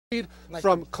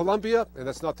From Columbia, and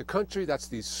that's not the country, that's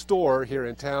the store here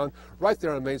in town, right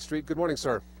there on Main Street. Good morning,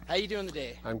 sir. How you doing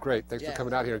today? I'm great. Thanks for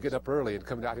coming out here and getting up early and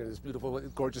coming out here this beautiful,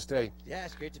 gorgeous day. Yeah,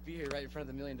 it's great to be here right in front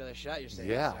of the $1 million shot you're saying.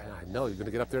 Yeah, I know. You're going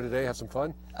to get up there today, have some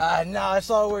fun? No, I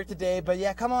saw work today, but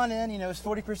yeah, come on in. You know, it's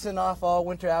 40% off all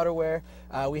winter outerwear.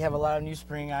 We have a lot of new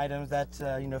spring items that,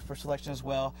 you know, for selection as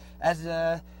well. As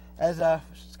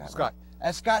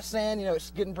Scott's saying, you know,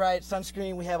 it's getting bright,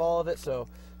 sunscreen, we have all of it, so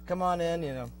come on in,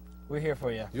 you know. We're here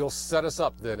for you. You'll set us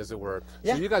up then, as it were.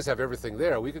 Yeah. So you guys have everything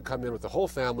there. We could come in with the whole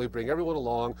family, bring everyone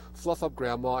along, fluff up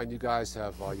grandma, and you guys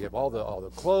have you have all the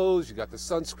clothes, you got the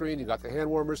sunscreen, you got the hand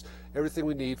warmers, everything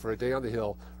we need for a day on the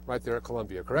hill right there at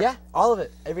Columbia, correct? Yeah, all of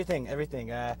it, everything.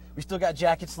 We still got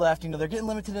jackets left. You know, they're getting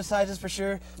limited in sizes for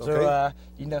sure. Okay. So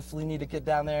you definitely need to get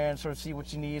down there and sort of see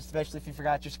what you need, especially if you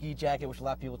forgot your ski jacket, which a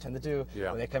lot of people tend to do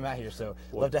when they come out here. So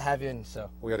love to have you in. So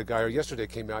we had a guy yesterday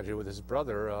came out here with his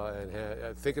brother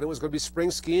and thinking it was going to be spring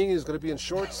skiing. He was going to be in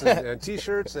shorts and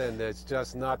t-shirts, and it's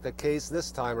just not the case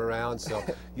this time around. So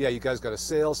yeah, you guys got a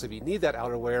sale. So if you need that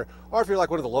outerwear, or if you're like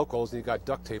one of the locals and you got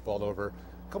duct tape all over,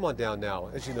 come on down now.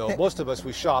 As you know, most of us,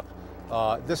 we shop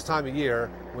this time of year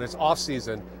when it's off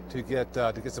season to get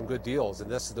some good deals,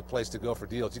 and this is the place to go for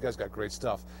deals. You guys got great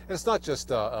stuff, and it's not just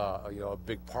you know, a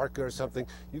big parka or something.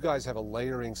 You guys have a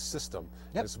layering system.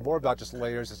 Yep. It's more about just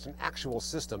layers. It's an actual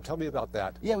system. Tell me about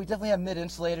that. Yeah, we definitely have mid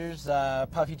insulators,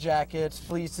 puffy jackets,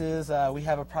 fleeces. We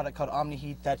have a product called Omni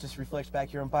Heat that just reflects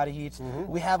back your own body heats.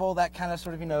 We have all that kind of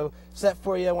sort of, you know, set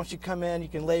for you. Once you come in, you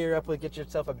can layer up with, get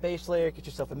yourself a base layer, get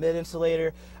yourself a mid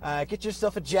insulator, get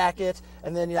yourself a jacket,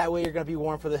 and then that way you're going to be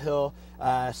warm for the hill.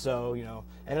 So, you know,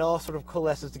 and it all sort of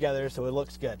coalesces together so it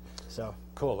looks good. So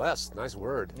coalesce, nice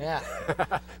word. Yeah.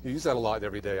 You use that a lot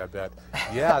every day, I bet.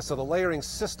 Yeah, so the layering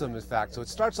system, in fact, so it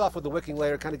starts off with the wicking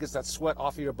layer, kind of gets that sweat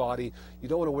off of your body. You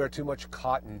don't want to wear too much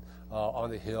cotton on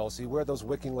the hill, so you wear those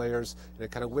wicking layers, and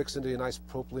it kind of wicks into a nice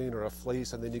propylene or a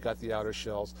fleece, and then you got the outer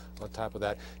shells on top of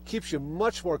that. Keeps you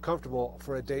much more comfortable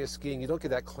for a day of skiing. You don't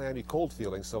get that clammy cold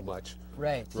feeling so much.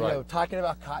 Right. You know, talking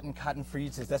about cotton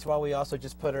freezes. That's why we also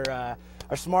just put our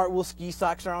Smart Wool ski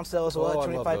socks are on sale as well at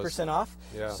 25% off.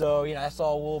 Yeah. So, you know, that's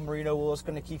all wool, merino wool. It's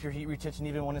going to keep your heat retention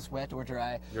even when it's wet or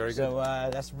dry. Very good. So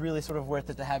that's really sort of worth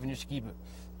it to have in your ski boot.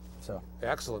 So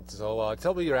excellent. So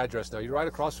tell me your address now. You're right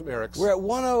across from Eric's. We're at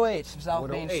 108 South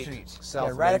Main Street.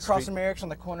 South right Main across Street. from Eric's on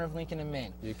the corner of Lincoln and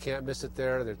Main. You can't miss it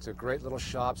there. It's a great little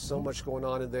shop. So much going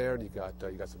on in there. And you got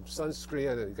some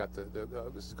sunscreen, and you got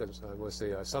I want to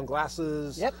say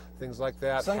sunglasses. Yep. Things like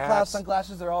that.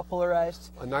 Sunglasses. They're all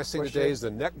polarized. A nice thing today is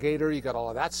the neck gaiter. You got all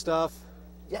of that stuff.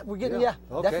 Yeah, we're getting Okay.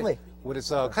 definitely. When it's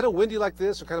kind of windy like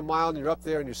this or kind of mild and you're up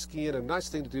there and you're skiing, a nice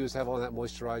thing to do is have all that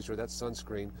moisturizer, that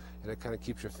sunscreen, and it kind of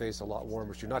keeps your face a lot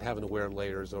warmer. So you're not having to wear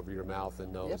layers over your mouth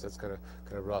and nose. Yep. That's kind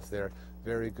of rough there.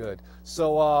 Very good.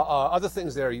 So other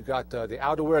things there, you got the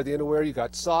outerwear, the innerwear, you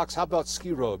got socks. How about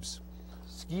ski robes?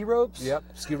 Ski robes? Yep.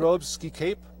 Ski robes, ski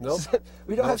cape? Nope.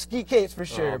 We don't have ski capes for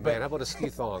sure. Oh, but man, how about a ski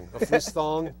thong? A fleece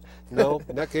thong? No.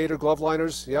 Neck gaiter, glove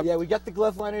liners? Yep. Yeah, we got the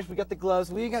glove liners, we got the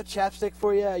gloves. We got chapstick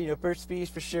for you, you know, Burt's Bees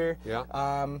for sure. Yeah.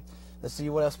 Let's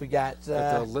see what else we got.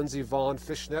 The Lindsey Vonn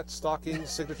fishnet stockings,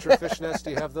 signature fishnets.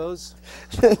 Do you have those?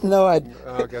 No, I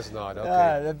guess not. Okay.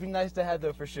 That'd be nice to have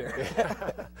though for sure.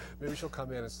 Maybe she'll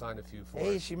come in and sign a few for us.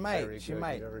 Hey, she might. Very she good.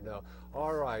 might. You never know.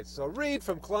 All right. So Reed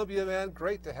from Columbia, man,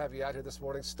 great to have you out here this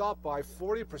morning. Stop by,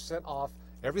 40% off.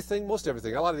 Everything, most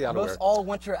everything, a lot of the outerwear. Most all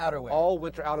winter outerwear. All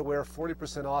winter outerwear,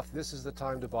 40% off. This is the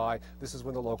time to buy. This is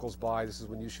when the locals buy. This is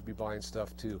when you should be buying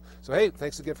stuff too. So hey,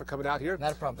 thanks again for coming out here.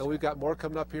 Not a problem. And we've got more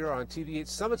coming up here on TV8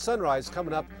 Summit Sunrise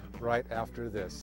coming up right after this.